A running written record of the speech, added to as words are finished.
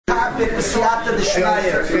Siyata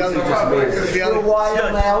D'Shnaya for a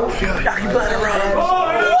while now.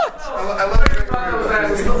 What?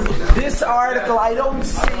 This article, I don't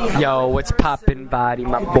see. Yo, what's poppin', body?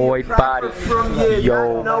 My boy, body.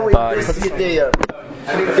 Yo, body.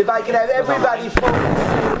 If I could have everybody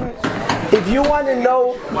focus. If you want to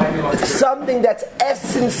know something that's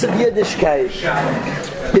essence of Yiddishkeit,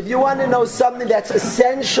 if you want to know something that's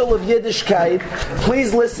essential of Yiddishkeit,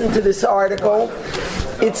 please listen to this article.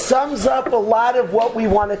 It sums up a lot of what we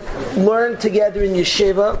want to learn together in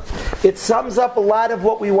yeshiva. It sums up a lot of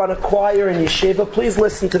what we want to acquire in yeshiva. Please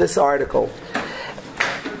listen to this article.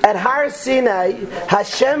 At Har Sinai,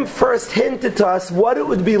 Hashem first hinted to us what it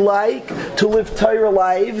would be like to live Torah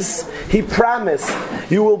lives. He promised,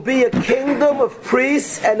 you will be a kingdom of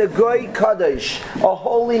priests and a goy kadosh, a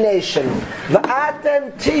holy nation.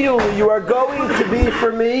 V'atem tiyulu, you are going to be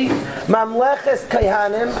for me, mamleches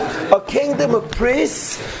kayanim, a kingdom of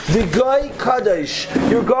priests, v'goy kadosh,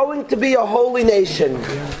 you're going to be a holy nation.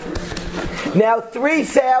 Now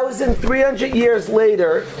 3,300 years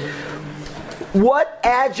later, what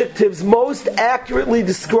adjectives most accurately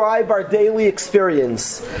describe our daily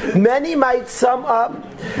experience? Many might sum up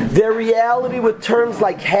their reality with terms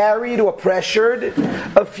like harried or pressured.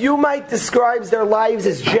 A few might describe their lives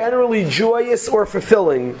as generally joyous or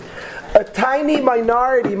fulfilling. A tiny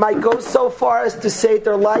minority might go so far as to say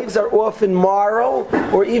their lives are often moral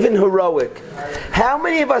or even heroic. How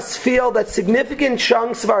many of us feel that significant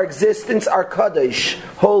chunks of our existence are kadosh,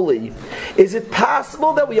 holy? Is it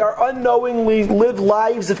possible that we are unknowingly live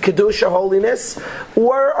lives of kedusha, holiness?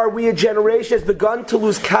 Or are we a generation that's begun to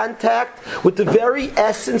lose contact with the very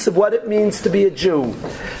essence of what it means to be a Jew?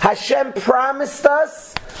 Hashem promised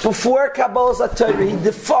us before Kabbalah's Torah, He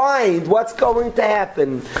defined what's going to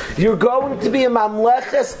happen. You're going to be a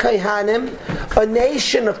mamleches kaihanim, a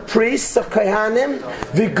nation of priests of kaihanim,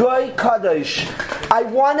 v'goy kadosh. I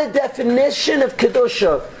want a definition of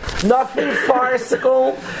kedusha. Nothing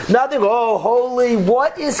farcical, nothing, holy.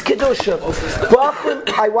 What is kedusha? Bachrim,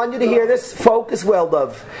 I want you to hear this, focus well,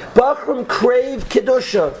 love. Bachrim crave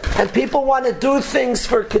kedusha, and people want to do things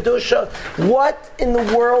for kedusha. What in the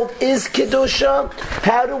world is kedusha?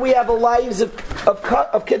 How do we have a lives of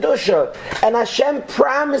kedusha? And Hashem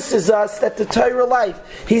promises us that the Torah life,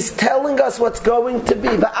 He's telling us what's going to be.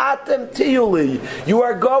 V'atem tiyuli, you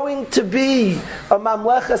are going to be a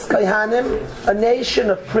mamleches kaihanim, a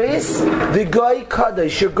nation of priests, the goy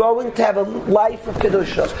kadosh. You're going to have a life of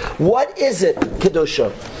kedusha. What is it,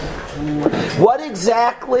 kedusha? What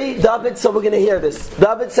exactly, David, so we're going to hear this.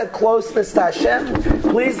 David said closeness to Hashem.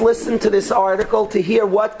 Please listen to this article to hear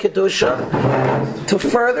what kedusha, to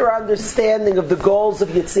further understanding of the goals of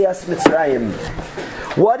Yetzias Mitzrayim.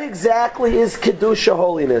 What exactly is kedusha,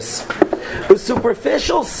 holiness? A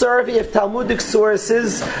superficial survey of Talmudic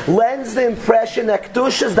sources lends the impression that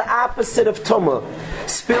kedusha is the opposite of tumah,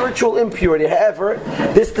 spiritual impurity. However,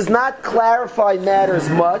 this does not clarify matters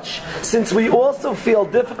much, since we also feel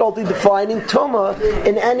difficulty defining tumah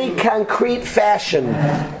in any concrete fashion.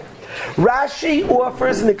 Rashi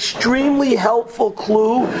offers an extremely helpful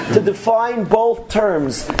clue to define both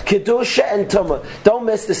terms, kedusha and tumah. Don't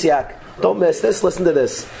miss this, Yak. Don't miss this, listen to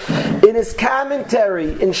this. In his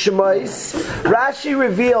commentary in Shemais, Rashi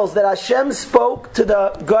reveals that Hashem spoke to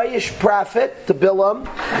the Goyish prophet, to Bilam,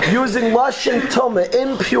 using Lashon Tumah,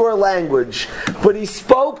 impure language. But He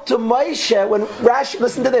spoke to Moshe, when Rashi,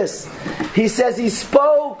 listen to this. He says He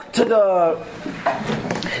spoke to the...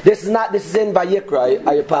 This is in Vayikra,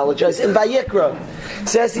 I apologize. In Vayikra, it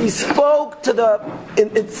says He spoke to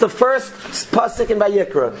it's the first pasuk in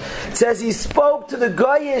Vayikra. It says He spoke to the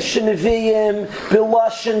Goyish Nevi'im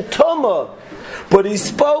b'Lashon Tumah. But He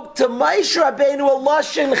spoke to Moshe Rabbeinu a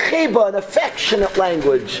Lashon Chiba, an affectionate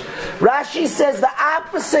language. Rashi says the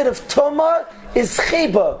opposite of Tumah is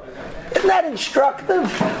Chiba. Isn't that instructive?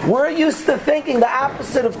 We're used to thinking the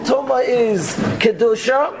opposite of Tumah is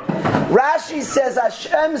Kedusha. Rashi says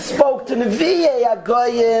Hashem spoke to Nevi'ei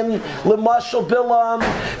HaGoyim, L'mashal Bilam,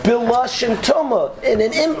 B'Lashon Tumah, in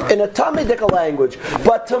a Talmudic language.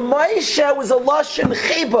 But to Moshe was a Lashon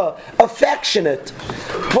Chiba, affectionate.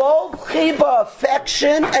 Both Chiba,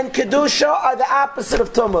 affection, and Kedusha are the opposite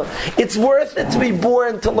of Tumah. It's worth it to be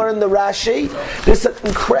born to learn the Rashi. This is an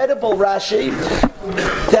incredible Rashi.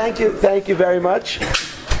 Thank you very much.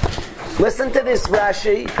 Listen to this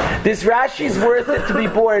Rashi. This Rashi is worth it to be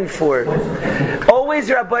born for. Always,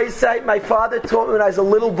 Rabbi Yesod, my father taught me when I was a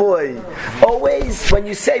little boy. Always, when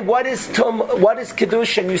you say what is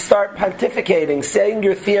Kedusha, and you start pontificating, saying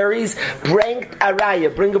your theories, bring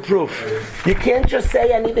araya, bring a proof. You can't just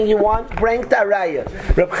say anything you want. Bring araya.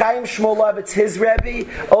 Reb Chaim Shmulevitz, his Rebbe,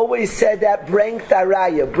 always said that. Bring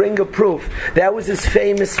araya, bring a proof. That was his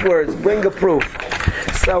famous words. Bring a proof.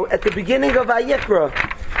 So at the beginning of Vayikra,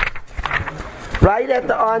 right at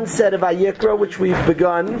the onset of Vayikra, which we've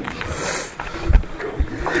begun,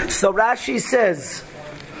 so Rashi says,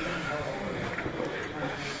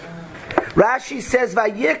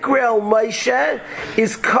 Vayikra el Moshe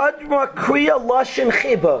is kadma kriya lashon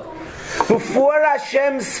chiba. Before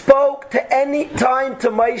Hashem spoke to any time to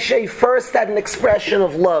Moshe, first had an expression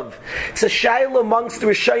of love. It's a shayla amongst the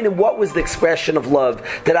Rishonim. What was the expression of love?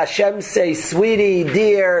 Did Hashem say, sweetie,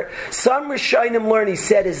 dear? Some Rishonim learn he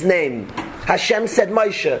said his name. Hashem said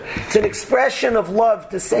Moshe. It's an expression of love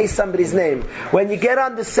to say somebody's name. When you get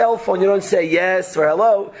on the cell phone, you don't say yes or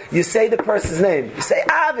hello. You say the person's name. You say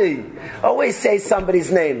Avi. Always say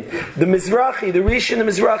somebody's name. The Mizrahi, the Rishon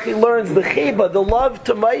Mizrahi learns the chiba, the love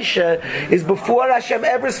to Moshe, is before Hashem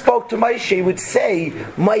ever spoke to Moshe, he would say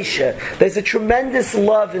Moshe. There's a tremendous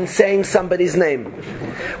love in saying somebody's name.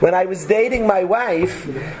 When I was dating my wife,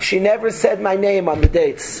 she never said my name on the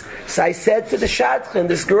dates. So I said to the shadchan,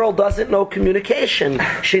 this girl doesn't know communication.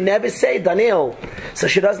 She never say Daniel. So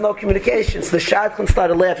she doesn't know communication. So the shadchan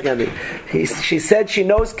started laughing at me. She said she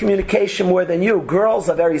knows communication more than you. Girls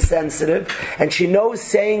are very sensitive, and she knows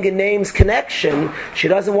saying a name's connection. She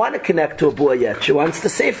doesn't want to connect to a boy yet. She wants to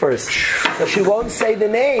say first. So she won't say the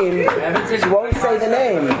name. She won't say the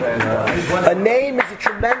name. A name is a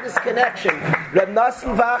tremendous connection. Reb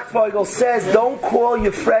Nosson Wachtfogel says, don't call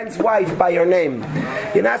your friend's wife by her name.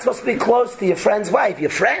 You're not supposed to be close to your friend's wife. Your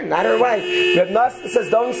friend, not her wife. Reb Nosson says,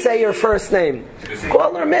 don't say her first name.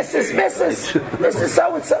 Call her Mrs.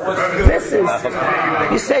 So-and-so.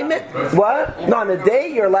 Mrs. You say, what? No, on a day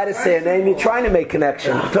you're allowed to say a name. You're trying to make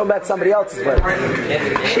connection. You're talking about somebody else's wife.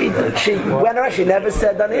 She went around. She never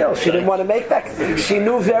said Daniel. She didn't want to make that. She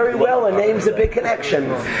knew very well a name's a big connection.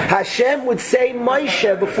 Hashem would say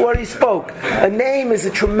Moshe before he spoke. A name is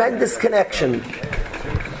a tremendous connection.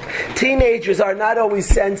 Teenagers are not always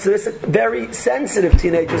sensitive. Very sensitive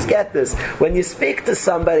teenagers get this. When you speak to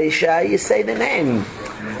somebody, Shai, you say the name.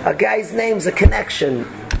 A guy's name's a connection.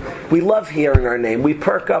 We love hearing our name. We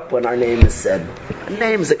perk up when our name is said. A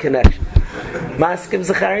name's a connection. Maskim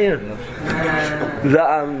Zachariah.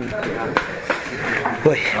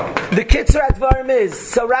 The Kitzur Advarim is,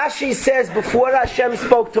 so Rashi says before Hashem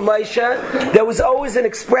spoke to Moshe, there was always an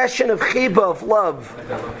expression of chiba, of love.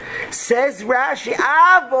 Says Rashi,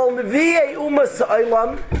 Avol Nevi'ei Umas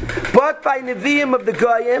Ha'olam, but by Nevi'im of the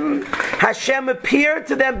Goyim, Hashem appeared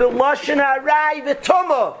to them b'lashon harai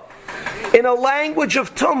v'tumah, in a language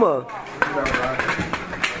of tumah.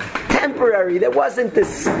 Temporary. There wasn't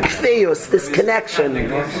this theos, this connection.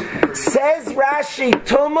 Says Rashi,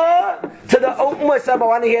 Tumah to the Umas. I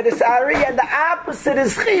want to hear this Ari, and the opposite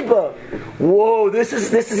is Chiba. Whoa, this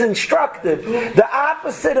is instructive. The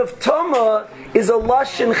opposite of Tumah is a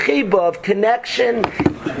lashon Chiba, of connection.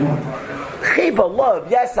 Chiba, love.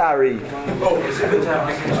 Yes, Ari.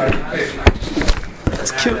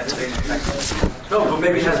 That's cute. No, but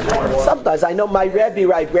maybe it has more. Sometimes I know my Rebbe,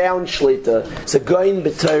 right, Brown Shlita, it's a goyin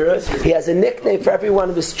b'Torah. He has a nickname for every one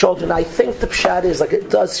of his children. I think the pshat is like it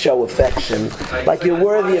does show affection, like you're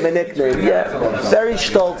worthy of a nickname. Yeah, very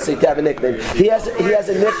stoltzy to have a nickname. He has a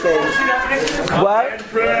nickname. What?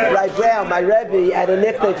 Right, Brown. My Rebbe had a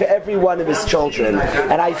nickname for every one of his children,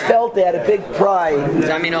 and I felt they had a big pride.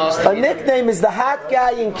 A nickname is the hot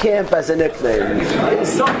guy in camp as a nickname.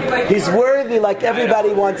 He's worthy, like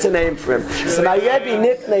everybody wants a name for him. So my Rebbe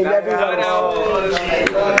nicknamed everyone. Okay.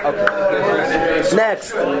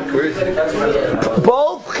 Next.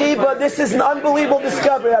 Both chiba. This is an unbelievable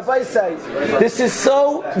discovery. Abayisai. This is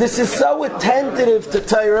so attentive to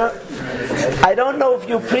Torah. I don't know if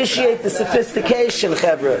you appreciate the sophistication,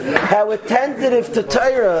 Chevra. How attentive to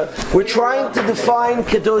Torah. We're trying to define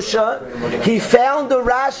Kedusha. He found a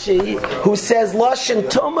Rashi who says Lashon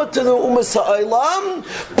Tumah to the Umas Ha'olam,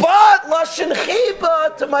 but Lashon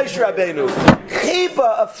Chiba to Moshe Rabbeinu.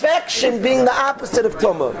 Chiba, affection, being the opposite of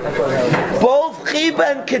Tumah. Both Chiba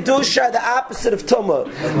and Kedusha are the opposite of Tumah.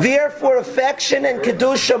 Therefore, affection and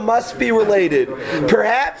Kedusha must be related.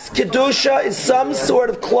 Perhaps Kedusha is some sort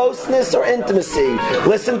of closeness or intimacy.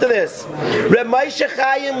 Listen to this. Reb Moshe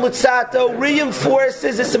Chaim Lutzato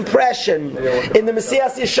reinforces this impression in the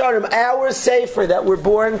Mesilas Yesharim, our sefer that we're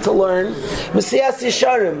born to learn. Mesilas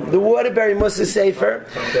Yesharim, the Waterbury Mussar sefer.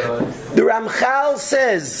 The Ramchal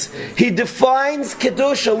says, he defines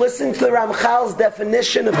Kedusha, listen to the Ramchal's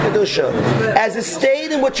definition of Kedusha, as a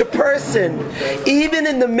state in which a person, even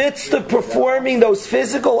in the midst of performing those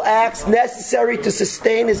physical acts necessary to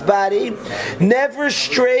sustain his body, never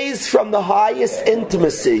strays from the highest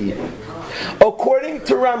intimacy. According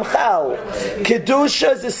to Ramchal,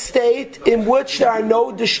 Kedusha is a state in which there are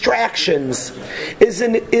no distractions.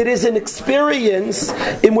 It is an experience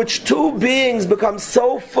in which two beings become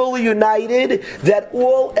so fully united that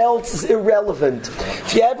all else is irrelevant.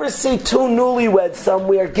 If you ever see two newlyweds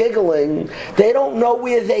somewhere giggling, they don't know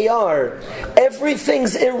where they are.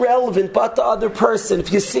 Everything's irrelevant but the other person.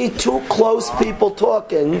 If you see two close people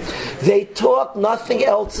talking, they talk, nothing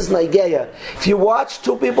else is nageya. If you watch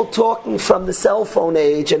two people talking from the cell phone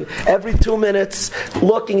age, and every 2 minutes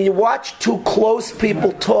looking, you watch two close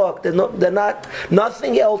people talk,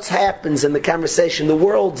 nothing else happens in the conversation. The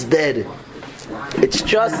world's dead. It's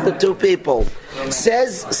just the two people.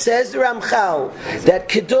 Says the Ramchal that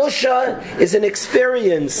Kedusha is an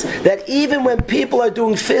experience that even when people are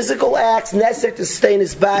doing physical acts necessary to sustain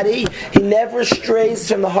his body, he never strays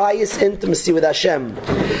from the highest intimacy with Hashem.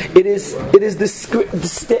 It is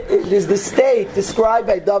the state described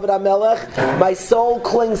by David HaMelech, my soul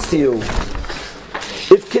clings to you.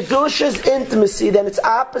 If Kedusha is intimacy, then its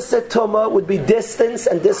opposite Tumah would be distance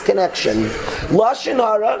and disconnection. Lashon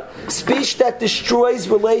hara, speech that destroys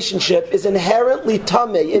relationship, is inherently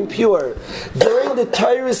tameh, impure. During the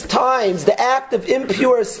Torah's times, the act of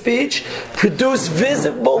impure speech produced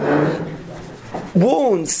visible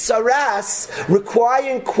wounds, saras,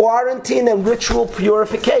 requiring quarantine and ritual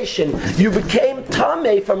purification. You became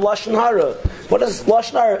tameh from Lashon hara. What does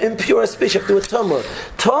Lashon hara, impure speech, have to do with Tumah?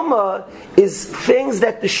 Tumah is things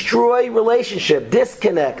that destroy relationship,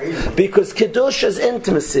 disconnect, because Kedusha is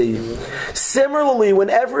intimacy. Similarly,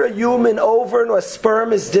 whenever a human ovum or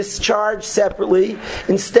sperm is discharged separately,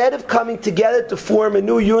 instead of coming together to form a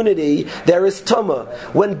new unity, there is Tumah.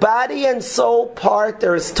 When body and soul part,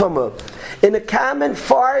 there is Tumah. In a comment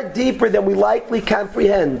far deeper than we likely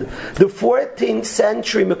comprehend, the 14th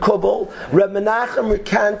century Mekubal, Reb Menachem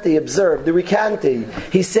Rekanti, observed,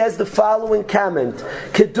 he says the following comment: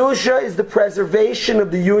 Kedusha is the preservation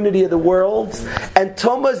of the unity of the worlds, and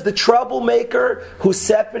Tumah is the troublemaker who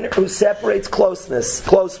separates close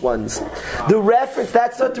ones. The reference,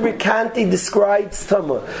 that's what the Rekanti describes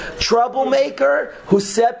Tumah. Troublemaker who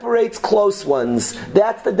separates close ones.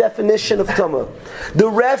 That's the definition of Tumah. The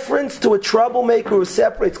reference to a troublemaker who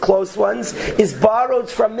separates close ones is borrowed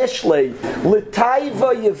from Mishlei.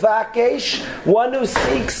 L'taiva yevakesh, one who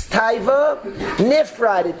seeks taiva,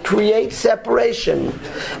 nifrad, it creates separation.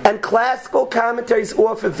 And classical commentaries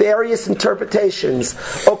offer various interpretations.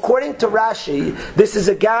 According to Rashi, this is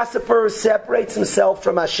a gossiper who separates himself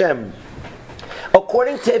from Hashem.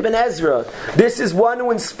 According to Ibn Ezra, this is one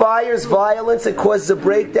who inspires violence and causes a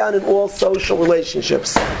breakdown in all social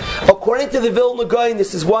relationships. According to the Vilna Gaon,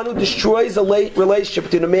 this is one who destroys a relationship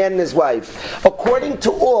between a man and his wife. According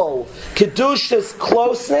to all, Kedusha is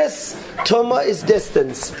closeness, Tumah is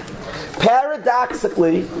distance.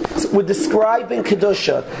 Paradoxically, we're describing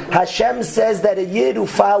Kedusha. Hashem says that a Yid who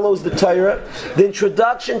follows the Torah, the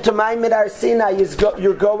introduction to Ma'amad Har Sinai is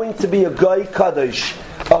you're going to be a Goy Kadosh,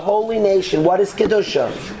 a holy nation. What is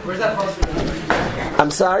Kedusha? Where's that possible?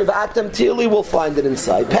 I'm sorry, V'atam Tili, we'll find it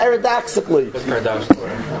inside. Paradoxically. What's paradoxical?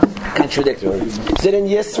 Contradictory. Is it in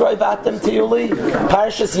Yisroi, V'atam Tili?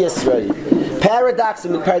 Parshas Yisroi. Paradox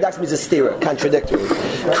means a stira, contradictory.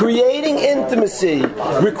 Creating intimacy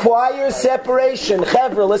requires separation.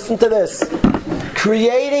 Chevra, listen to this.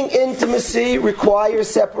 Creating intimacy requires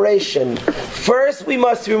separation. First, we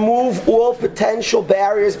must remove all potential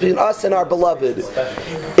barriers between us and our beloved.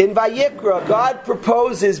 In Vayikra, God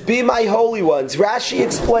proposes, "Be my holy ones." Rashi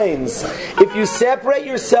explains, "If you separate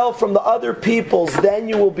yourself from the other peoples, then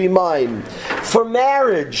you will be mine." For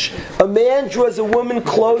marriage, a man draws a woman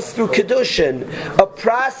close through Kedushin, a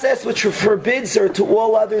process which forbids her to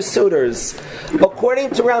all other suitors.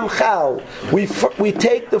 According to Ramchal, we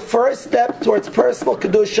take the first step towards personal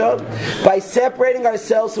Kedusha by separating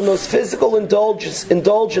ourselves from those physical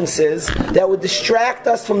indulgences that would distract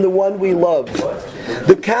us from the one we love.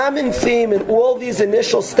 The common theme in all these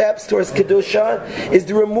initial steps towards Kedusha is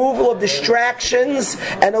the removal of distractions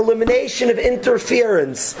and elimination of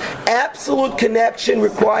interference. Absolute connection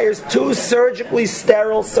requires two surgically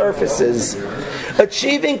sterile surfaces.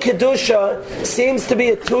 Achieving Kedusha seems to be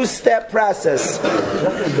a two-step process.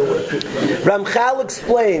 Ramchal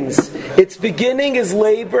explains, its beginning is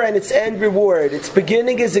labor and its end reward. Its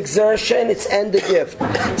beginning is exertion, its end a gift.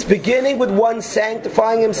 Its beginning with one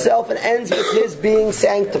sanctifying himself and ends with his being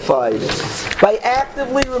sanctified. By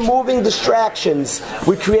actively removing distractions,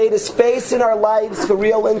 we create a space in our lives for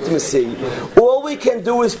real intimacy. All we can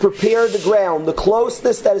do is prepare the ground, the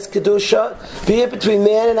closeness that is Kedusha, be it between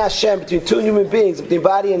man and Hashem, between two human beings, between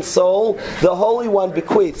body and soul, the Holy One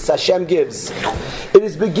bequeaths, Hashem gives. It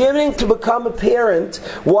is beginning to become apparent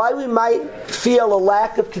why we might feel a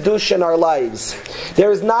lack of Kedusha in our lives.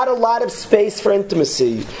 There is not a lot of space for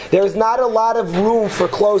intimacy. There is not a lot of room for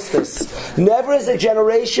closeness. Never has a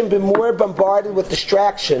generation been more bombarded with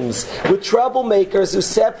distractions, with troublemakers who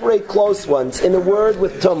separate close ones, in a word,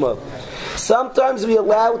 with tumah. Sometimes we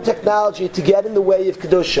allow technology to get in the way of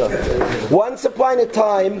Kedusha. Once upon a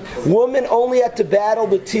time, women only had to battle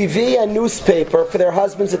the TV and newspaper for their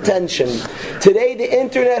husband's attention. Today, the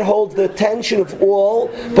internet holds the attention of all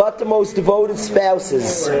but the most devoted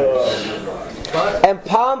spouses. And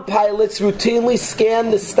Palm pilots routinely scan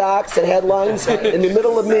the stocks and headlines in the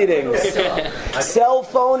middle of meetings. Cell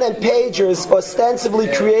phone and pagers, ostensibly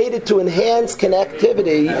created to enhance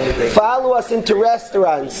connectivity, follow us into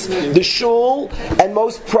restaurants, the shul, and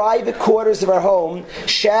most private quarters of our home,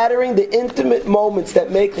 shattering the intimate moments that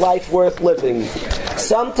make life worth living.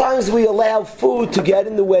 Sometimes we allow food to get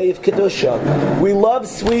in the way of Kedusha. We love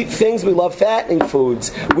sweet things, we love fattening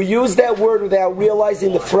foods. We use that word without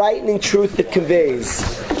realizing the frightening truth it conveys.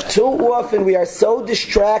 Too often we are so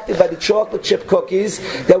distracted by the chocolate chip cookies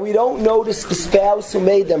that we don't notice the spouse who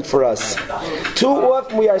made them for us. Too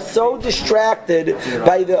often we are so distracted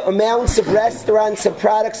by the amounts of restaurants and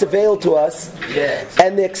products available to us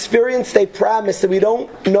and the experience they promise that we don't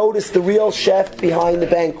notice the real chef behind the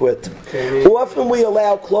banquet. Often we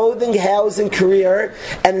allow clothing, housing, career,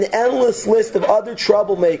 and an endless list of other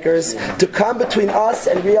troublemakers to come between us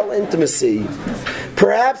and real intimacy.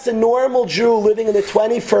 Perhaps a normal Jew living in the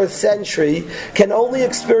 21st century can only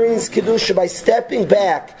experience Kedusha by stepping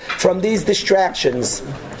back from these distractions.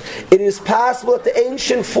 It is possible that the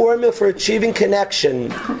ancient formula for achieving connection,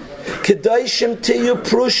 Kedoshim tiyu,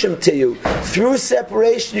 prushim tiyu, through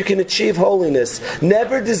separation you can achieve holiness,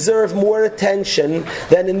 never deserve more attention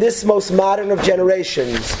than in this most modern of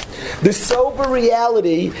generations. The sober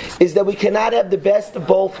reality is that we cannot have the best of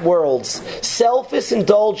both worlds. Selfish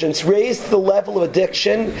indulgence raised to the level of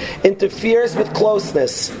addiction interferes with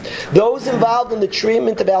closeness. Those involved in the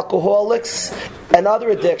treatment of alcoholics and other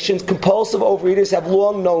addictions, compulsive overeaters, have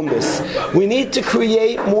long known this. We need to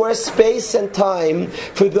create more space and time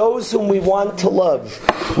for those whom we want to love.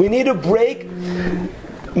 We need to break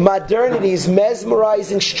modernity's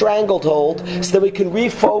mesmerizing stranglehold so that we can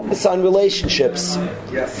refocus on relationships.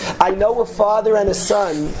 I know a father and a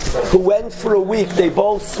son who went for a week. They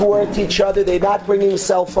both swore to each other they're not bringing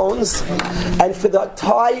cell phones, and for the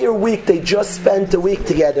entire week they just spent a week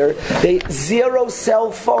together. Zero cell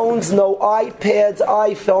phones, no iPads,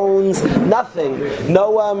 iPhones, nothing,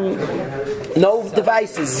 no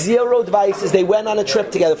devices, zero devices. They went on a trip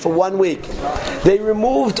together for 1 week. They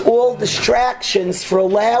removed all distractions for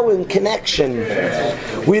allowing connection.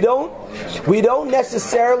 We don't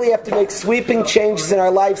necessarily have to make sweeping changes in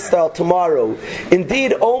our lifestyle tomorrow.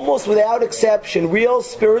 Indeed, almost without exception, real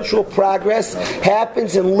spiritual progress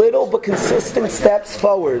happens in little but consistent steps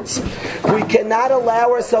forwards. We cannot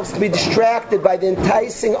allow ourselves to be distracted by the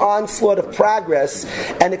enticing onslaught of progress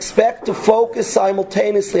and expect to focus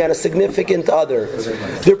simultaneously on a significant other.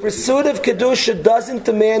 The pursuit of Kedusha doesn't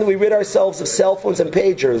demand we rid ourselves of cell phones and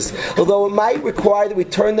pagers, although it might require that we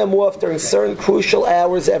turn them off during certain crucial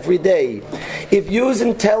hours every day. If used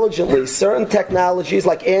intelligently, certain technologies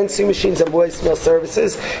like answering machines and voicemail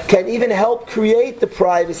services can even help create the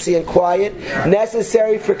privacy and quiet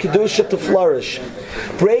necessary for Kedusha to flourish.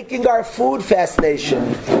 Breaking our food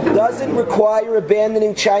fascination doesn't require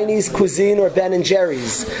abandoning Chinese cuisine or Ben &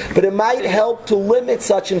 Jerry's, but it might help to limit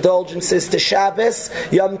such indulgences to Shabbos,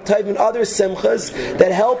 Yom Tov, and other simchas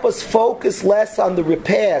that help us focus less on the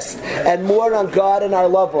repast and more on God and our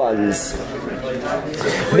loved ones.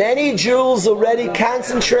 Many Jews already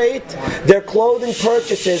concentrate their clothing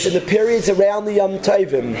purchases in the periods around the Yom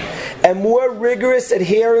Tovim, and more rigorous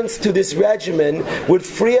adherence to this regimen would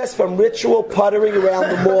free us from ritual puttering around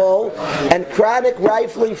the mall and chronic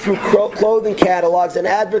rifling through clothing catalogs and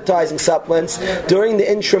advertising supplements during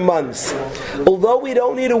the intra-months. Although we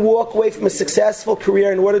don't need to walk away from a successful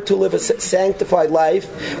career in order to live a sanctified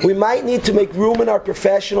life, we might need to make room in our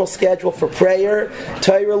professional schedule for prayer,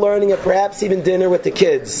 Torah learning, and perhaps even dinner with the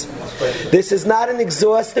kids. This is not an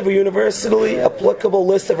exhaustive or universally applicable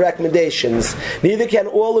list of recommendations. Neither can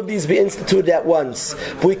all of these be instituted at once.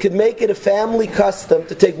 But we could make it a family custom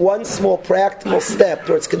to take one small practical step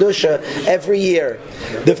towards Kedusha every year.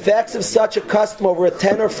 The effects of such a custom over a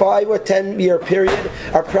 10 or 5 or 10 year period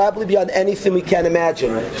are probably beyond anything we can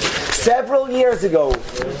imagine. Several years ago,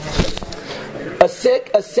 a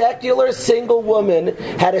secular single woman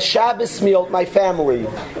had a Shabbos meal with my family.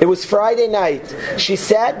 It was Friday night. She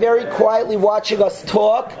sat very quietly watching us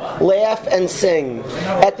talk, laugh, and sing.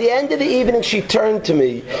 At the end of the evening, she turned to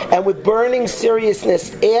me and with burning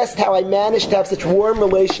seriousness asked how I managed to have such warm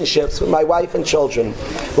relationships with my wife and children.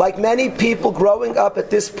 Like many people growing up at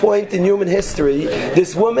this point in human history,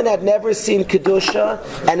 this woman had never seen Kedusha,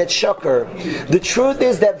 and it shook her. The truth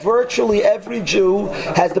is that virtually every Jew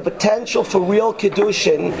has the potential for real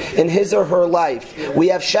Kedushin in his or her life. We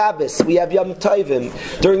have Shabbos, we have Yom Tovim.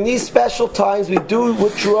 During these special times, we do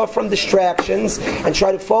withdraw from distractions and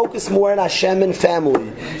try to focus more on Hashem and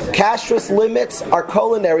family. Kashrus limits our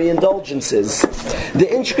culinary indulgences. The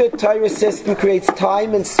intricate Torah system creates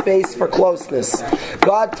time and space for closeness.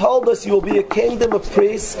 God told us you will be a kingdom of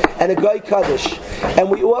priests and a Goy Kaddish, and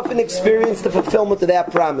we often experience the fulfillment of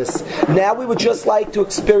that promise. Now we would just like to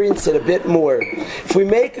experience it a bit more. If we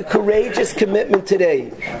make a courageous commitment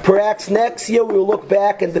today, perhaps next year we will look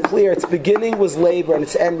back and declare its beginning was labor and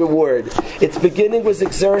its end reward. Its beginning was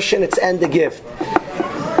exertion, its end a gift.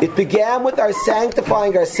 It began with our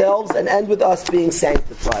sanctifying ourselves and end with us being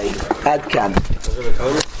sanctified. Ad kan.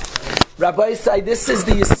 Rabbi say this is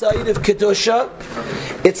the Yesod of Kedusha.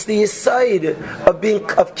 It's the Yesod of being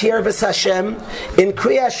of Kirvas Hashem in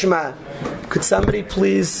Kriyat Shema. Could somebody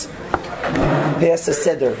please pass a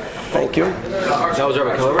seder? Thank you. That was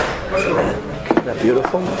Rabbi Kalish. Isn't that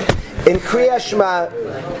beautiful? In Kriyat Shema.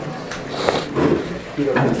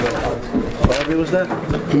 What was that?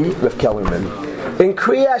 Rav Kelemen. In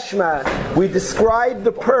Kriyat Shema, we describe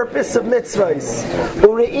the purpose of mitzvahs.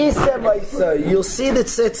 You'll see the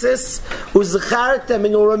tzitzis, and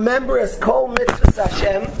you'll remember as kol mitzvahs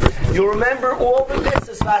Hashem. You'll remember all the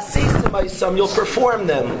mitzvahs. You'll perform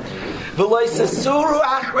them.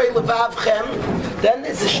 Then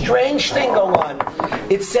there's a strange thing going on.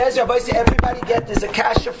 It says, Rabbi, everybody get there's a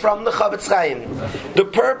kasher from the Chavetz Chaim. The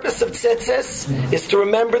purpose of tzitzis is to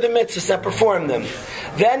remember the mitzvahs and perform them.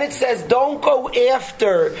 Then it says, don't go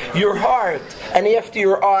after your heart and after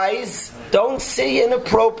your eyes. Don't see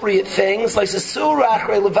inappropriate things like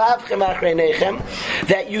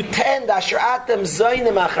that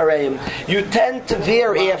you tend to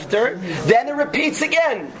veer after. Then it repeats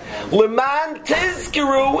again.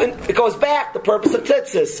 It goes back, the purpose of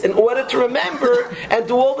tzitzis, in order to remember and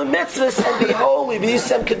do all the mitzvahs and be holy. Be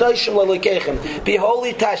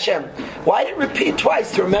holy to Hashem. Why did it repeat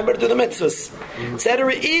twice? To remember to do the mitzvahs. It said,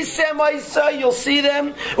 you'll see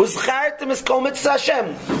them. You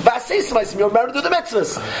remember to do the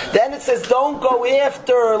mitzvahs. Then it says, don't go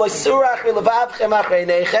after.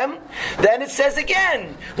 Then it says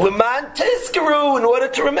again, in order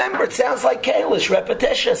to remember. It sounds like Kalish,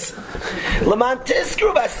 repetitious.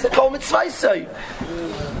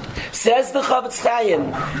 Says the Chavetz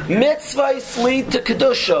Chaim, mitzvahs lead to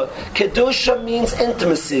Kedusha. Kedusha means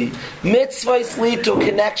intimacy. Mitzvahs lead to a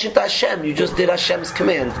connection to Hashem. You just did Hashem's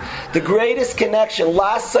command. The greatest connection, to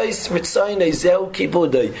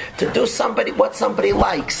do what somebody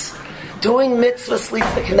likes. Doing mitzvahs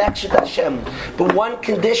leads to connection to Hashem. But one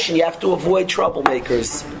condition, you have to avoid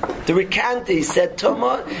troublemakers. The Rekanti said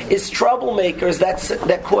Tumah is troublemakers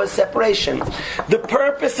that cause separation. The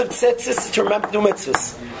purpose of tzitzis is to remember to do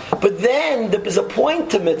mitzvahs. But then there is a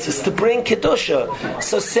point to mitzvahs, to bring Kedusha.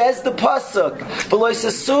 So says the Pasuk,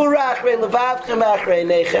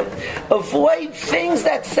 avoid things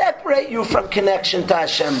that separate you from connection to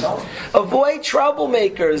Hashem. Avoid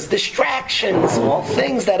troublemakers, distractions, all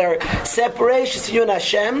things that are separations to you and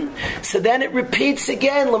Hashem. So then it repeats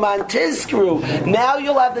again, L'man Tizkru. Now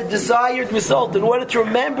you'll have the desired result. In order to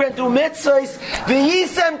remember and do mitzvahs,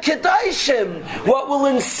 v'yisem kedoshim. What will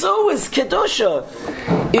ensue is Kedusha.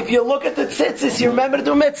 If you look at the tzitzis, you remember to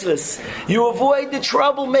do mitzvahs. You avoid the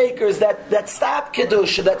troublemakers that stop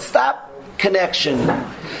Kedusha, that stop connection.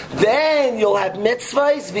 Then you'll have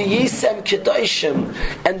mitzvahs v'yisem kedoshim,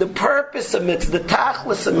 and the purpose of mitzvah, the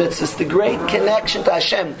tachlis of mitzvah, is the great connection to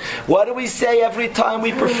Hashem. What do we say every time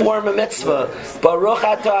we perform a mitzvah? Baruch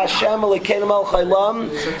atah Hashem Elokeinu melech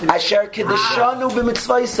haolam asher kedeshanu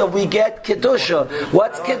b'mitzvah. So we get kedusha.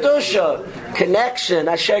 What's kedusha? Connection.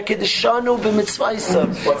 Asher kedeshanu b'mitzvah.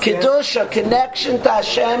 Kedusha, connection to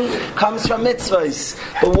Hashem, comes from mitzvahs.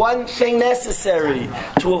 But one thing necessary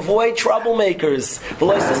to avoid troublemakers.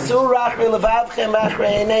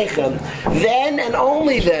 Then and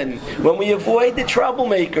only then, when we avoid the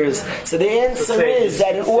troublemakers. So the answer is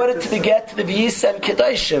that in order to get to the v'yisem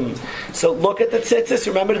kedoshim, so look at the tzitzis,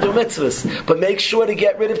 remember to do mitzvahs, but make sure to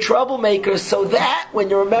get rid of troublemakers, so that when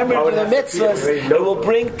you remember to do the mitzvahs, it will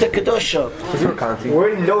bring to kedusha. We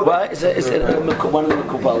already know that. Is it one of the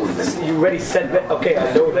Mekubalim? You already said that. Okay,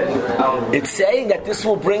 I know that. It's saying that this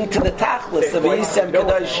will bring to the tachlis of Yisem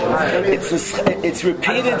Kedoshim. It's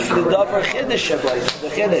repeated for the davar chiddush, the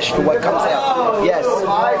chiddush, for what comes out. Yes.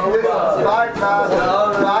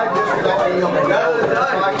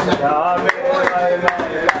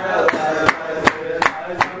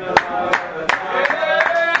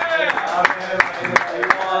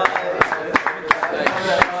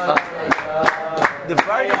 The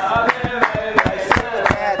various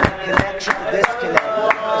connection, disconnect.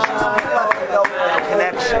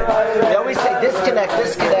 Connection. They always say disconnect.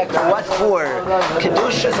 What for?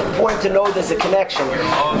 Kedusha is important to know there's a connection.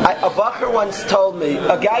 A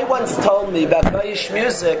guy once told me about Goyish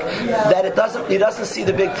music that he doesn't see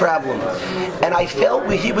the big problem. And I felt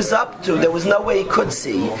what he was up to, there was no way he could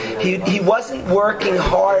see. He wasn't working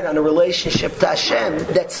hard on a relationship to Hashem.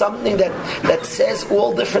 That's something that says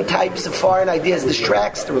all different types of foreign ideas,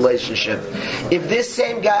 distracts the relationship. If this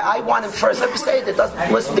same guy, I want him first, let me say that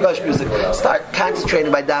doesn't listen to Goyish music, start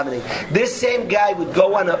concentrating by davening. This same guy would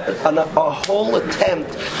go on a whole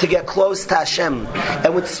attempt to get close to Hashem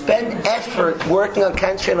and would spend effort working on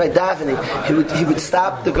concentrating by davening. He would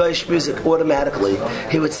stop the Goyish music automatically.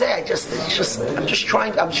 He would say, I'm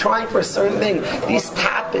trying for a certain thing. These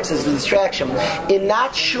topics is the distraction. In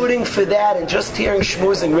not shooting for that and just hearing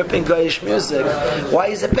shmoozing, ripping Goyish music, why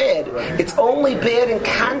is it bad? It's only bad in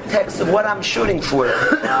context of what I'm shooting for.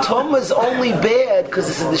 Tumah is only bad because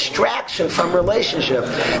it's a distraction from relationship.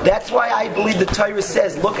 That's why I believe the Torah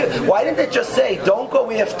says, why didn't it just say, don't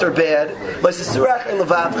go after bad?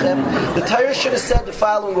 The Torah should have said the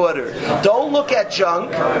following order. Don't look at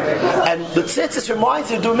junk, and the tzitzis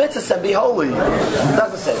reminds you to do mitzvahs and be holy. It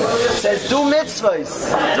doesn't say that. It says do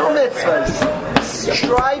mitzvahs.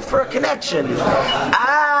 Strive for a connection.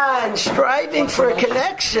 And striving for a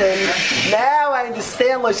connection, now I understand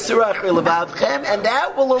and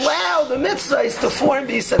that will allow the mitzvahs to form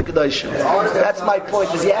these and kedoshim. That's my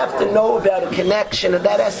point, is you have to know about a connection, and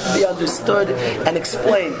that has to be understood and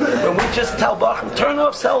explained. When we just tell Bacham, turn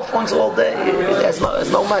off cell phones all day, there's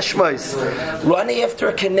no mashmos. Running after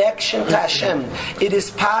a connection to Hashem. It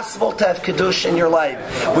is possible to have kedusha in your life.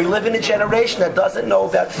 We live in a generation that doesn't know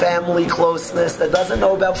about family closeness, that doesn't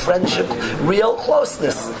know about friendship, real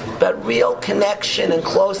closeness, but real connection and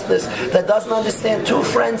closeness, that doesn't understand two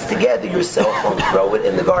friends together, your cell phone, throw it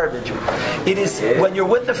in the garbage. It is, when you're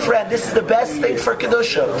with a friend, this is the best thing for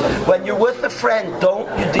kedusha. When you're with a friend, don't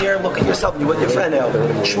you dare look at yourself. You're with your friend now.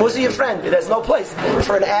 Shmooze your friend. It has no place.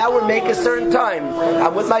 For an hour, make a certain time.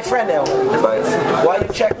 I'm with my friend now. Why are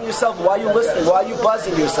you checking yourself? Why are you listening? Why are you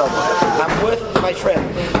buzzing yourself? I'm with my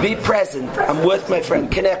friend. Be present. I'm with my friend.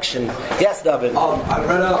 Connection. Yes, David. I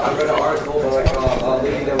read an article by a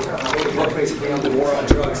lady that wrote a book basically on the war on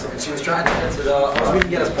drugs. And she was trying to get to I was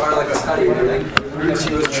reading it as part of like a study and everything. And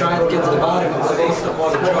she was trying to get to the bottom of the stuff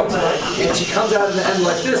on the drugs. And she comes out in the end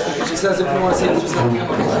like this, because she says if you want to say it's just like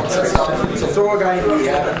chemical. So throw a guy in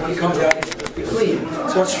rehab, and when he comes out, he's be clean.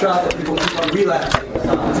 So what's trap that people keep on relapsing?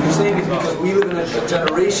 So you're saying it's because we live in a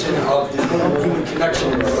generation of this human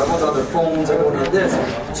connection. Everyone's on their phones, everyone's on this.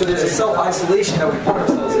 So there's a self-isolation that we put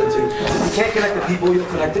ourselves into. If you can't connect the people, you'll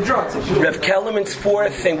connect the drugs. Rav Kelemen's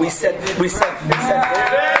fourth thing, we said. We said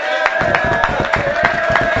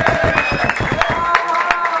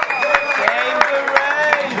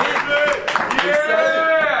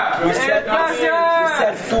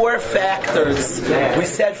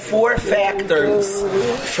four factors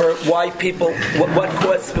for why people, what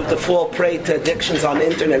causes people to fall prey to addictions on the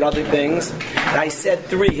internet and other things. And I said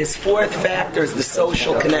three. His fourth factor is the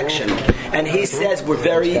social connection. And he says we're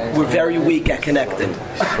very weak at connecting.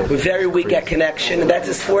 We're very weak at connection, and that's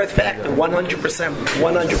his fourth factor, 100%.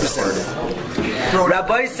 100%.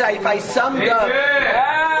 Rabbi say, if I summed up...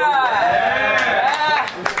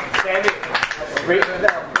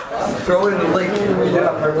 Throw it in the lake.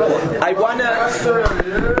 I wanna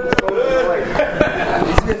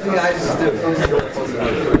thing I just do.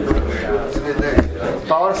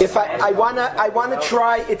 If I wanna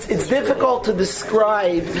try, it's difficult to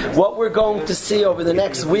describe what we're going to see over the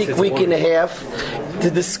next week and a half. To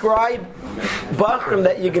describe Bachram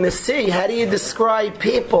that you're going to see, how do you describe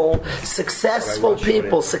people, successful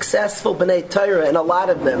B'nai Torah, and a lot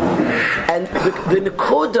of them, and the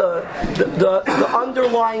Nekuda, the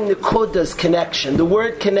underlying Nekuda's connection. The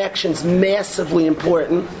word connection is massively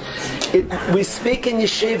important. We speak in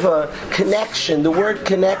yeshiva connection. The word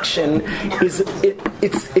connection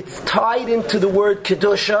it's tied into the word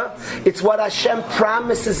Kedusha. It's what Hashem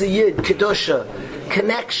promises a Yid, Kedusha.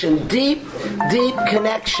 Connection, deep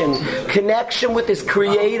connection with His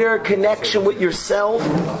Creator, connection with yourself,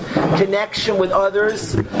 connection with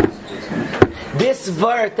others. This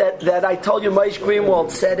vert that I told you Moshe Greenwald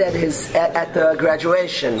said at the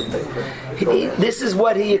graduation, this is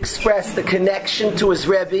what he expressed, the connection to his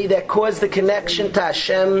Rebbe, that caused the connection to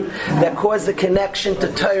Hashem, that caused the connection to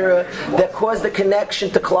Torah, that caused the connection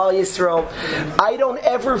to Klal Yisrael. I don't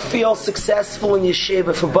ever feel successful in yeshiva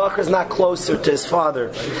if a Bachar is not closer to his father.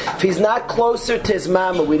 If he's not closer to his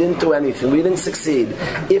mama, we didn't do anything, we didn't succeed.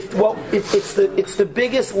 It's the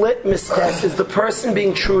biggest litmus test is the person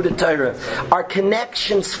being true to Torah. Our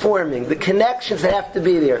connections forming, the connections that have to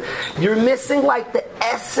be there. You're missing like the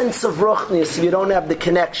essence of Ruchnius if you don't have the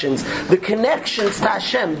connections. The connections to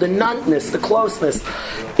Hashem, the nuntness, the closeness.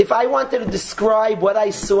 If I wanted to describe what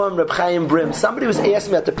I saw in Reb Chaim Brim, somebody was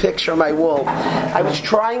asking me at the picture on my wall. I was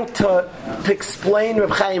trying to explain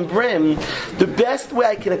Reb Chaim Brim. The best way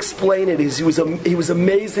I can explain it is he was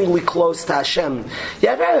amazingly close to Hashem. You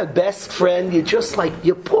ever have a best friend, you're just like,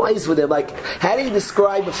 you're poised with it. Like, how do you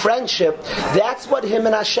describe a friendship? That's what him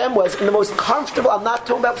and Hashem was. And the most comfortable, I'm not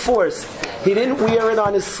talking about forced. He didn't wear it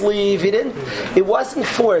on his sleeve. It wasn't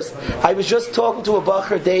forced. I was just talking to a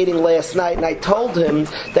Bachar dating last night, and I told him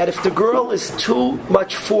that if the girl is too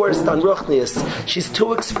much forced on Ruchnius, she's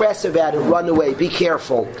too expressive at it, run away, be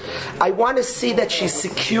careful. I want to see that she's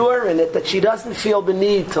secure in it, that she doesn't feel the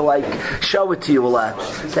need to like show it to you a lot.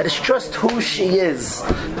 That it's just who she is.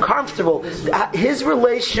 Comfortable. His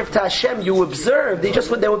relationship to Hashem, you observed,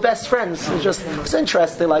 they were best friends. It was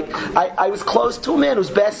interesting. Like I was close to a man whose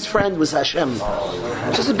best friend was Hashem.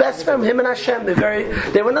 Just the best friend, him and Hashem.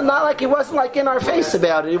 They were not like, he wasn't like in our face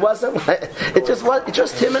about it. It wasn't like, it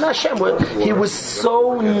just him and Hashem. He was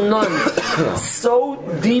so numb, so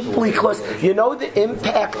deeply close. You know the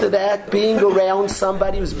impact of that, being around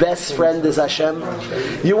somebody whose best friend is Hashem?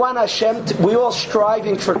 You want Hashem we're all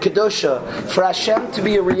striving for Kedusha, for Hashem to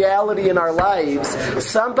be a reality in our lives.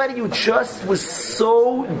 Somebody who just was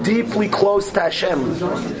so deeply close to Hashem.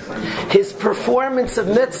 His performance of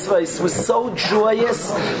mitzvahs was so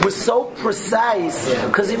joyous, was so precise,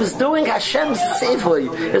 because he was doing Hashem's sivui,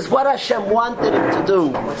 is what Hashem wanted him to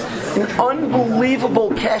do. An unbelievable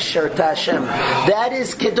kasher to Hashem. That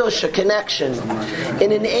is Kedusha, connection.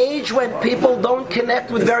 In an age when people don't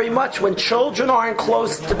connect with very much, when children aren't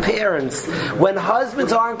close to parents, when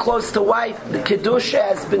husbands aren't close to wife, the Kedusha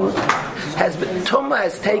has been Tumah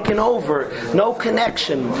has taken over. No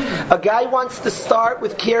connection. A guy wants to start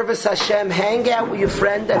with Kirvas Hashem, hang out with your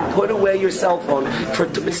friend and put away your cell phone.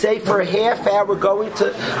 For a half hour we're going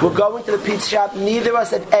to the pizza shop. Neither of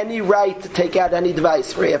us have any right to take out any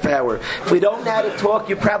device for a half hour. If we don't know how to talk,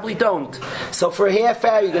 you probably don't. So for a half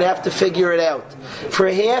hour you're going to have to figure it out. For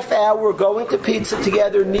a half hour we're going to pizza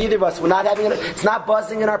together. Neither of us, we're not having it's not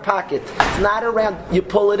buzzing in our pocket. It's not around. You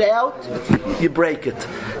pull it out, you break it.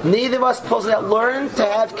 Neither of us pulls it out. Learn to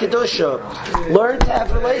have Kedusha. Learn to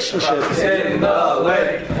have relationships. In the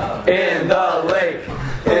lake, in the lake,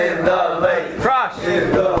 in the lake. Crush.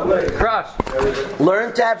 In the lake. Crush.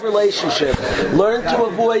 Learn to have relationship. Learn to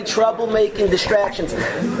avoid troublemaking distractions.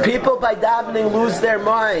 People by davening lose their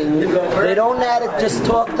mind. They don't know how to just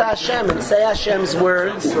talk to Hashem and say Hashem's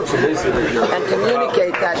words and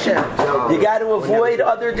communicate to Hashem. You got to avoid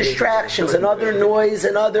other distractions and other noise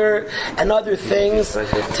and other things.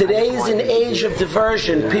 Today is an age of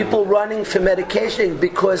diversion. People running for medication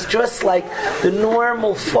because just like the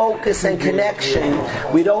normal focus and connection,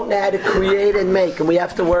 we don't know how to create and make, and we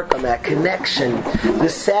have to work on that connection. The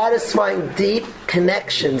satisfying deep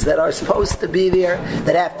connections that are supposed to be there,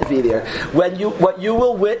 that have to be there. What you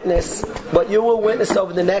will witness what you will witness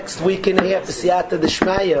over the next week and a half, the Siyata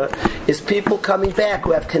D'Shmaya, is people coming back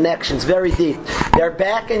who have connections very deep. They're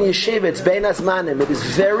back in yeshiva. It's Bein Hazmanim. It is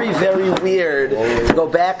very, very weird to go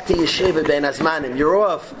back to yeshiva Bein Hazmanim. You're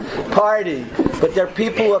off, party. But there are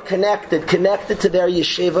people who are connected to their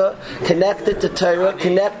yeshiva, connected to Torah,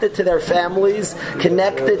 connected to their families,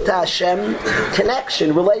 connected to Hashem.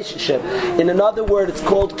 Connection, relationship. In another word, it's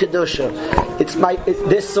called Kedusha.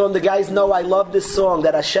 This song, the guys know I love this song,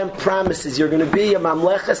 that Hashem promises you're going to be a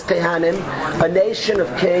Mamleches Kehanim, a nation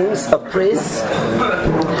of kings, of priests.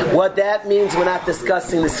 What that means we're not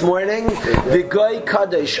discussing this morning. The Goy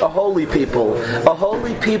Kadosh, a holy people. A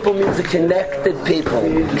holy people means a connected people.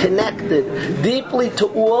 Connected deeply to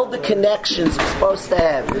all the connections we're supposed to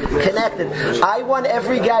have. Connected. I want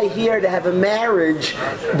every guy here to have a marriage.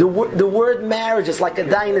 The word marriage is like a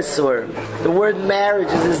dinosaur. The word marriage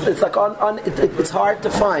is it's like it's hard to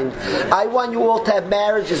find. I want you all to have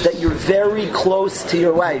marriages that you're very close to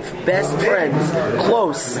your wife, best friends,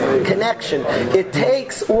 close connection. It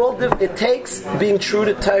takes being true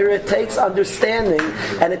to Torah. It takes understanding,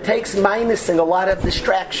 and it takes minusing a lot of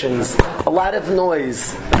distractions, a lot of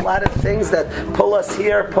noise, a lot of things that pull us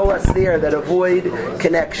here, pull us there, that avoid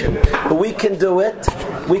connection. But we can do it.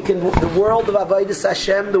 We can. The world of Avodas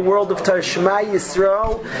Hashem, the world of Torah, Shema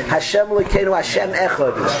Yisrael, Hashem Elokeinu, Hashem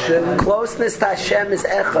Echad. Closeness to Hashem is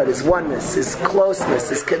Echad, is oneness, is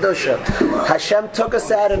closeness, is Kedusha. Hashem took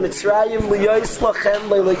us out of Mitzrayim liyos lachem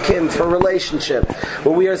le'elokim, for relationship.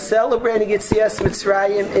 What we are celebrating Yetzias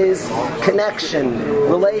Mitzrayim is connection,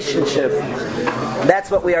 relationship.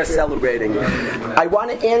 That's what we are celebrating. I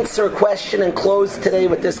want to answer a question and close today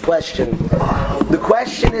with this question. The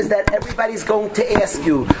question is that everybody's going to ask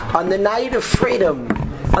you, on the night of freedom,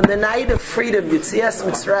 Yetzias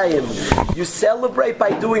Mitzrayim, you celebrate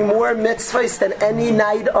by doing more mitzvahs than any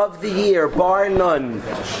night of the year, bar none.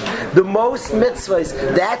 The most mitzvahs,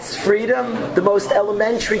 that's freedom, the most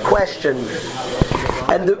elementary question.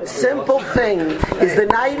 And the simple thing is the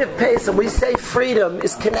night of Pesach, we say freedom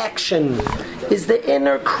is connection, is the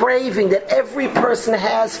inner craving that every person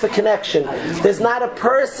has for connection. There's not a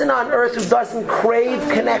person on earth who doesn't crave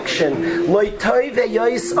connection.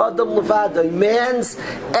 Man's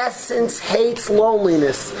essence hates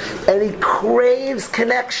loneliness, and he craves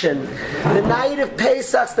connection. The night of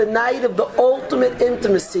Pesach, the night of the ultimate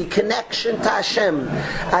intimacy, connection to Hashem.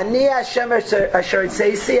 Ani Hashem asher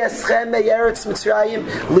tzeisi eschem me'eretz Mitzrayim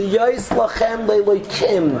liyos lachem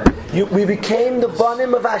le'elokim. We became the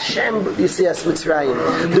banim of Hashem, Yetzias Mitzrayim.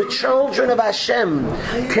 The children of Hashem.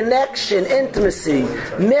 Connection, intimacy.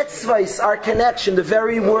 Mitzvahs are connection. The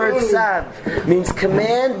very word tzav means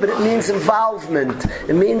command, but it means involvement.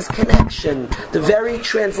 It means connection. The very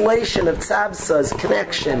translation of tzavsa is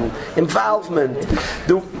connection, involvement.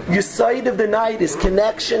 The Yesod of the night is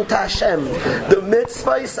connection to Hashem. The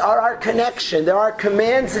mitzvahs are our connection. There are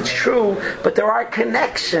commands, it's true, but there are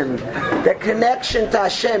connection. The connection to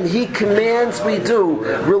Hashem. He commands, we do.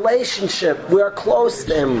 Relationship, we are close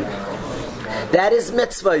to Him. That is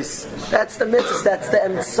mitzvahs. That's the mitzvahs. That's the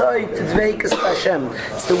emtzoi to dveikus Hashem.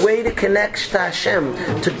 It's the way to connect to Hashem,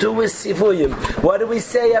 to do His sivuyim. What do we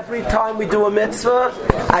say every time we do a mitzvah?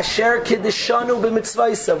 Asher kiddishanu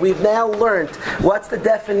b'mitzvaysa. We've now learned what's the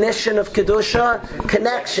definition of kedusha?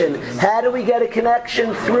 Connection. How do we get a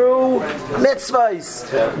connection? Through mitzvahs.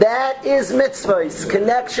 That is mitzvahs.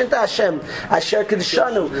 Connection to Hashem. Asher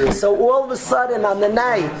kiddishanu. So all of a sudden on the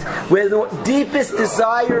night where the deepest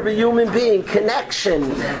desire of a human being, connection,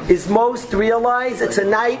 is most realized, it's a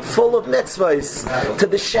night full of mitzvahs. To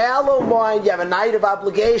the shallow mind, you have a night of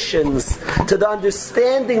obligations. To the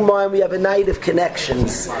understanding mind, we have a night of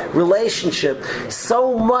connections, relationship.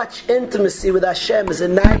 So much intimacy with Hashem is a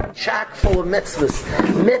night chock full of mitzvahs.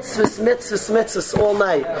 Mitzvahs all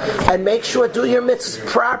night. And make sure to do your mitzvahs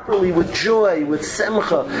properly, with joy, with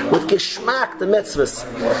simcha, with geschmack, the mitzvahs.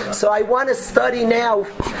 So I want to study now.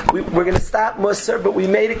 We're going to stop Musar, but we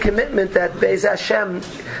made a commitment that Be'ez Hashem,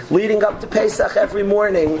 leading up to Pesach every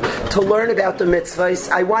morning, to learn about the mitzvahs.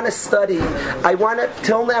 I want to study.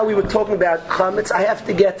 Till now we were talking about chametz. I have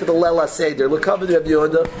to get to the Leil HaSeder. Look over there, Rabbi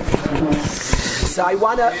Yehuda. So I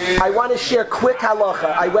want to share quick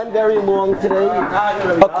halacha. I went very long today.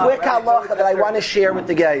 A quick halacha that I want to share with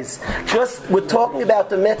the guys. Just, we're talking about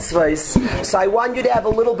the mitzvahs, so I want you to have a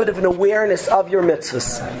little bit of an awareness of your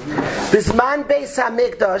mitzvahs. Bisman Beis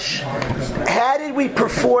HaMikdash, how did we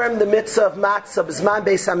perform the mitzvah of matzah? Bisman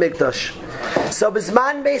Beis HaMikdash. So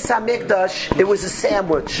Bizman Beis HaMikdash, it was a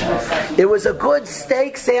sandwich. It was a good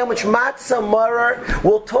steak sandwich, matzah, maror.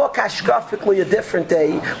 We'll talk hashkafically a different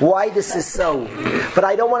day why this is so. But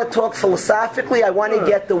I don't want to talk philosophically. I want to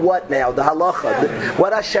get the what now, the halacha,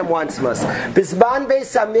 what Hashem wants from us. Bizman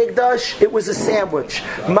Beis HaMikdash, it was a sandwich.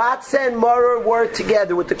 Matzah and maror were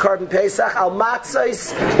together with the carbon Pesach. Al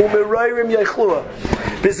matzahs u'meroirim yechlua.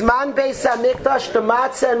 Bizman Beis HaMikdash, the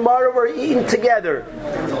matzah and maror were eaten together.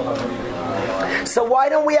 So why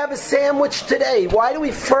don't we have a sandwich today? Why do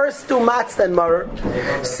we first do matzah and maror?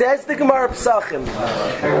 Says the Gemara Pesachim.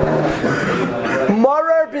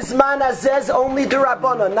 Maror bisman azez only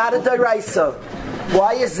d'Rabbanan, not a d'Oraisa.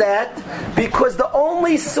 Why is that? Because the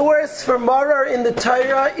only source for maror in the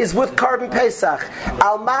Torah is with carbon Pesach.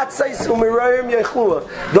 Al matzais u'merorim yechlua.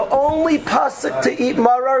 The only pasuk to eat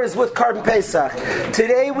maror is with carbon Pesach.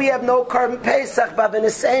 Today we have no carbon Pesach, but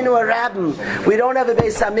v'neseinu harabim. We don't have a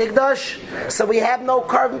Beis HaMikdash, so we have no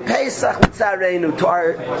carbon Pesach. L'tzareinu, to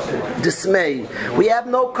our dismay, we have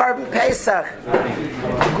no carbon Pesach.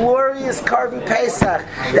 Glorious carbon Pesach,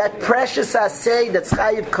 that precious asay that's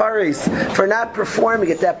chayiv kares for not performing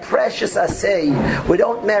it, that precious asay we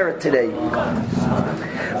don't merit today.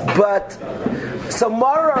 But so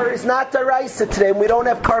maror is not d'Oraisa today, and we don't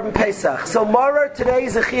have carbon Pesach. So maror today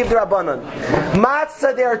is a chiv d'Rabbanan.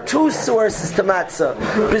 Matzah, there are two sources to matzah.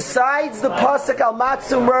 Besides the pasuk al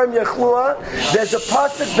matzah u'merorim yechlua, there's a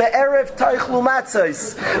pasuk be'erev teichlu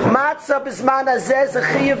matzahs. Matzah bisman hazeh is a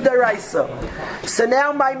chiv d'Oraisa. So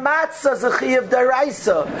now my matzah is a chiv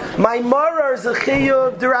d'Oraisa. My maror is a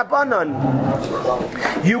chiv d'Rabbanan.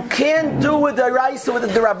 You can't do a d'Oraisa with a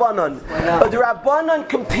d'Rabbanan. A d'Rabbanan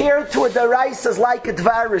compared to a d'Oraisa is like a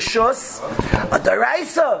dvar rishus. A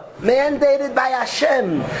d'Oraisa mandated by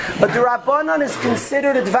Hashem. A d'Rabbanan is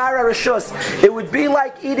considered a dvar rishus. It would be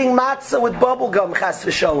like eating matzah with bubblegum, chas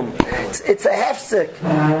v'sholem. It's a hefsek.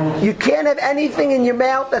 You can't have anything in your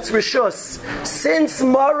mouth that's rishus. Since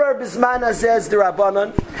maror bisman hazeh is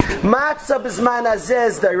d'Rabbanan, matzah bisman hazeh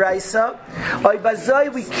is d'Oraisa,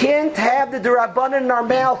 we can't have the d'Rabbanan in our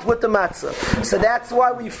mouth with the matzah. So that's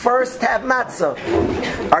why we first have matzah,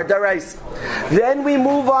 our d'Oraisa. Then we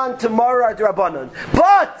move on to maror d'Rabbanan.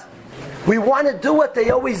 But we want to do what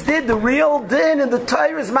they always did. The real din and the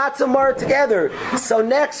Torah is matzah and maror together. So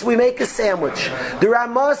next we make a sandwich. The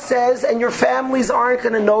Ramah says, and your families aren't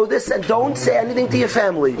going to know this, and don't say anything to your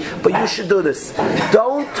family, but you should do this.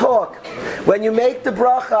 Don't talk. When you make the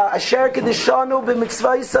bracha, asher kedishanu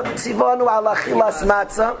b'mitzvaysa b'tzivanu al achilas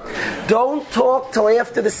matzah, don't talk till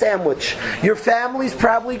after the sandwich. Your family's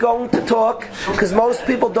probably going to talk, because most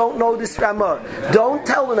people don't know this Ramah. Don't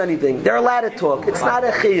tell them anything. They're allowed to talk. It's not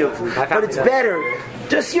a chiyuv. But it's better.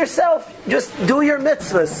 Just yourself, just do your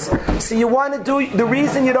mitzvahs. So you want to do, the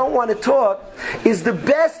reason you don't want to talk is the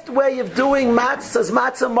best way of doing matzahs,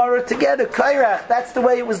 matzah and maror together, k'orech. That's the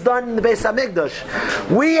way it was done in the Beis HaMikdash.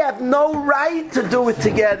 We have no right to do it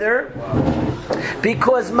together,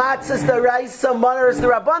 because matzah is d'Oraisa, maror is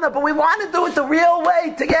d'Rabbanan, but we want to do it the real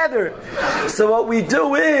way together. So what we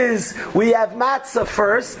do is, we have matzah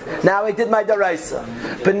first. Now I did my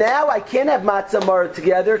d'Oraisa. But now I can't have matzah and maror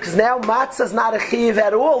together, because now matzah is not a chiv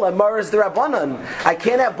at all, and maror is d'Rabbanan. I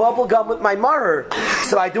can't have bubble gum with my maror.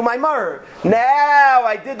 So I do my maror. Now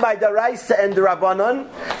I did my d'Oraisa and d'Rabbanan.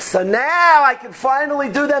 So now I can finally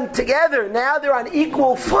do them together. Now they're on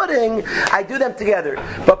equal footing. I do them together.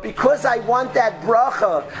 But because I want that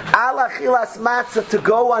bracha, ala chilas matzah, to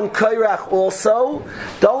go on k'orech also,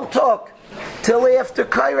 don't talk till after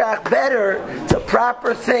k'orech. Better, it's a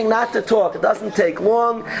proper thing not to talk. It doesn't take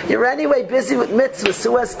long. You're anyway busy with mitzvahs.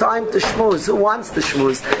 Who has time to shmooze? Who wants to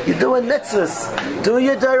shmooze? You're doing mitzvahs. Do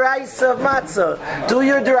your d'Oraisa of matzah. Do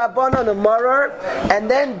your d'Rabbanan of maror, and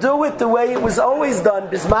then do it the way it was always done.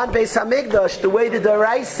 Bisman Beis HaMikdash, the way the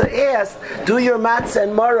d'Oraisa asked, do your matzah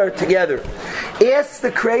and maror together. Ask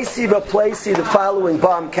the crazy ופליתי the following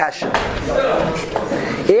bomb kasher.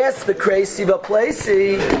 Ask the crazy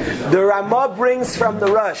ופליתי, the Ramah brings from the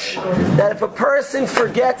Rush, that if a person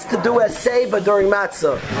forgets to do a seba during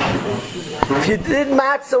matzah, if you did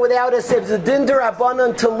matzah without a seba, it's a din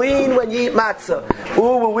d'Rabbanan to lean when you eat matzah.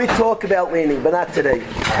 Ooh, well, we talk about leaning, but not today.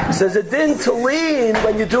 So there's a din to lean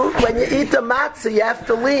when you eat the matzah, you have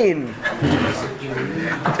to lean.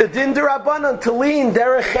 A din d'Rabbanan to lean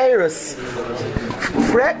derech eres.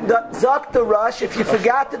 Zok the Rush, if you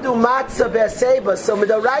forgot to do matzah be'aseba, so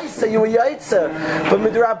mid'oraisa you were yaitza, but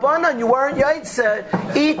mid'Rabbanan you weren't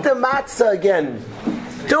yaitza, eat the matzah again.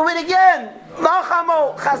 Do it again.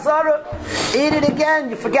 Nachamo, chazara, eat it again.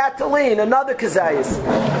 You forgot to lean. Another kazayis.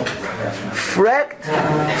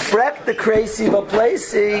 Frek the crazy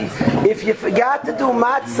ופליתי. If you forgot to do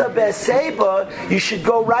matzah be'seba, you should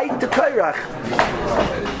go right to kורך.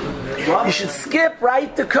 You should skip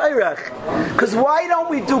right to kורך. Because why don't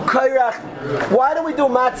we do kורך? Why don't we do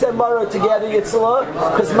matzah and maror together, Yitzhak?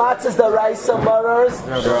 Because matzah is the raisa, maror.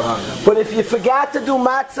 But if you forgot to do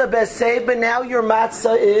matzah be'seba, now your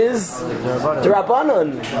matzah is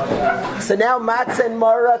d'Rabbanan. So now matzah and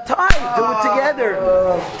maror are tied. Do it together.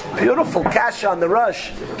 Beautiful. Cash on the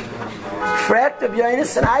rush. Frekt of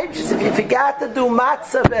Yonus and Aayibish. If you forgot to do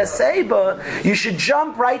matzah be'seba, you should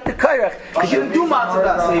jump right to kורך. Because you didn't do matzah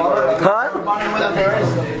be'seba. Huh?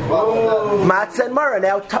 Matzah and maror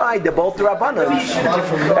now tied. They're both Rabbanan.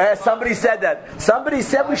 Somebody said that. Somebody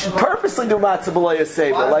said we should purposely do matzah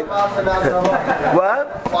be'seba. Like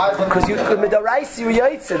what? Because you midaraisi you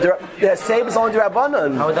yaitze. The seba is only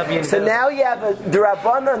Rabbanan. So now you have a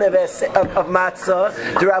Rabbanan of matzah,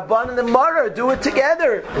 the Rabbanan and maror. Do it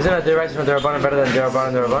together. Isn't it the rice from the Rabbanan better than the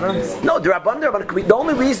Rabbanan? No, the Rabbanan could be the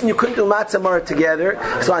only reason you couldn't do matzah and maror together.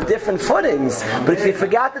 So on different footings. But if you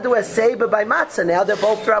forgot to do a seba by matzah, now they're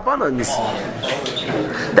both Rabbanans.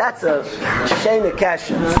 That's a shayna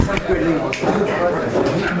kasha.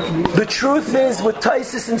 The truth is, with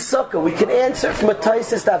Taisis and Sukkah, we can answer from a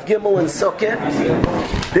Taisis Daf Gimel and Sukkah.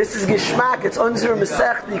 This is Gishmak, it's Unzer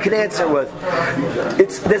Masech you can answer with.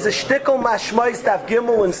 There's a shtickle mashmois Daf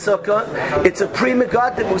Gimel and Sukkah. It's a Pri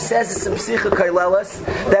Megadim who says it's in Psicha Kailelis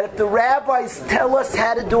that if the rabbis tell us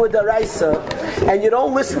how to do a daraisa and you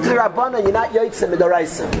don't listen to the Rabbanan, you're not yotzim a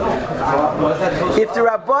daraisa. If the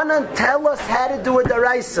Rabbanan tell us how to do a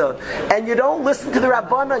daraisa and you don't listen to the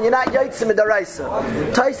Rabbanan, you're not yotzim a daraisa.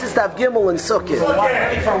 Taisis Daf Gimel and Sukkah.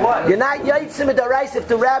 You're not yotzim a daraisa if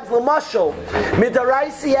the rabbis l'mashal.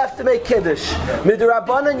 Midaraisa you have to make kiddush.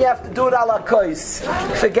 Midrabbanan you have to do it ala kois.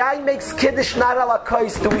 If a guy makes kiddush not ala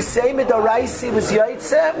kois, do we say midaraisa was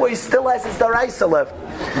yotzim or he still has his daraisa left?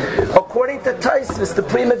 According to Taisus, the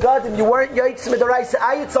Pri Megadim, you weren't yotzim a daraisa.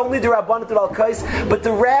 It's only the Rabbanan to al kois, but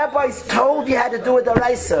the rabbis told you how to do a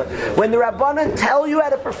daraisa. When the Rabbanan tell you how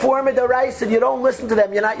to perform a daraisa and you don't listen to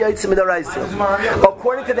them, you're not yotzim a daraisa.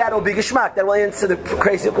 According to that, it will be geshmak. That will answer the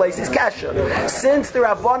crazy places kasha. Since the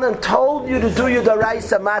Rabbanan told you to do your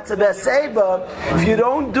daraisa matzah be'seba, if you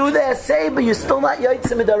don't do the seba, you're still not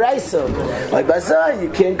yotzim a daraisa. Like bazah, you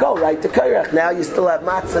can't go right to kורך. Now you still have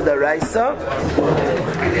matzah daraisa.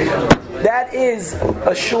 That is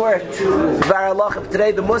a short var halacha of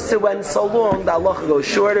today. The Mussar went so long, the halacha goes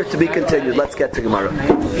shorter. To be continued. Let's get to Gemara.